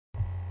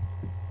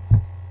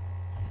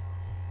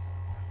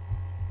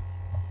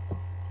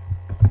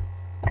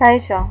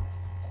Kaixo,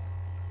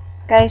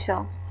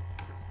 kaixo,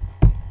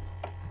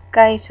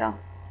 kaixo.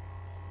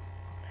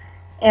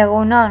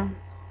 Egunon,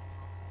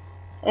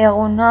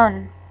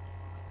 egunon,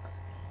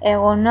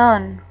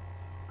 egunon,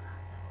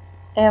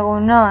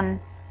 egunon.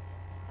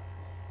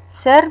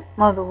 Zer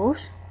moduz?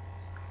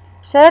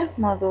 Zer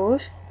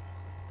moduz?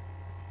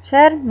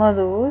 Zer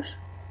moduz?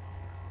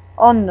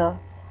 Ondo.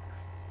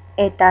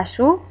 Eta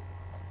zu?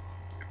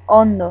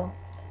 Ondo.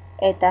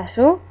 Eta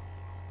zu?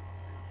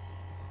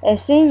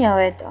 Ezin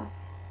hobeto.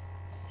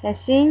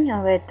 Ezin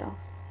hobeto.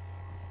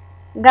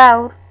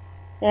 Gaur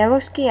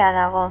eguzkia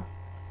dago.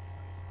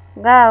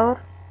 Gaur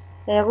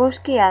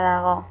eguzkia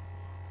dago.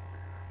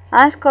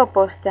 Asko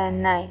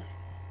pozten naiz.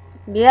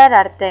 Bihar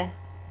arte.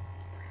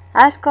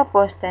 Asko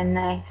pozten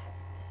naiz.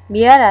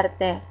 Bihar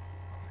arte.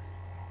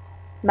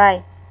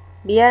 Bai,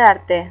 bihar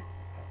arte.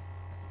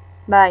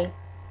 Bai,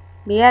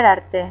 bihar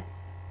arte.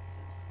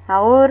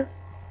 Agur,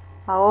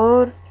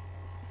 agur.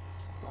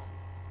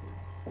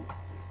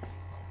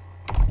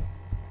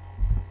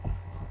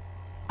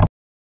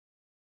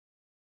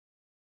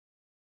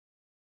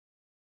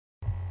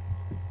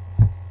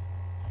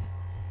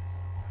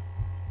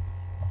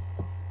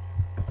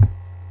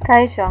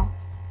 Kaixo,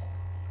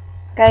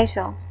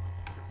 kaixo,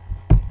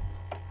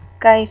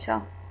 kaixo.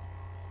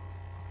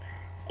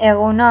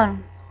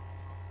 Egunon,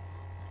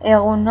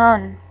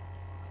 egunon,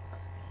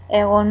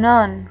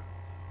 egunon,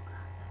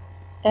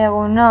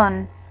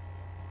 egunon.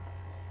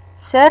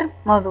 Zer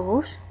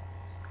moduz?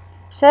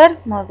 Zer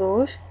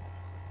moduz?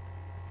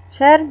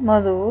 Zer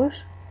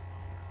moduz?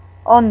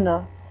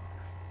 Ondo.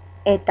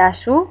 Eta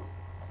zu?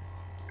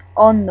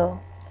 Ondo.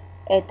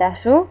 Eta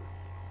zu?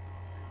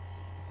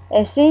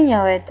 Ezin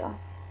hobeto.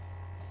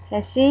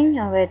 Ezin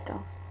hobeto.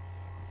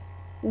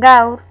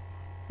 Gaur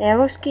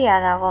eguzkia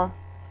dago.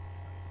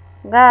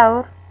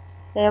 Gaur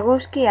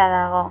eguzkia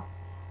dago.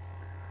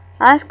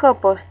 Asko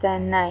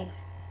pozten naiz.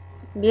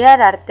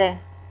 Bihar arte.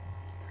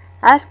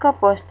 Asko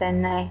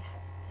pozten naiz.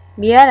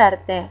 Bihar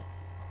arte.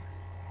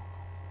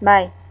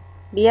 Bai,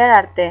 bihar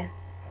arte.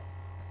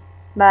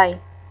 Bai,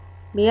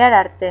 bihar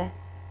arte.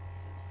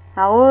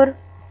 Agur,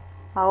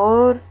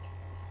 agur.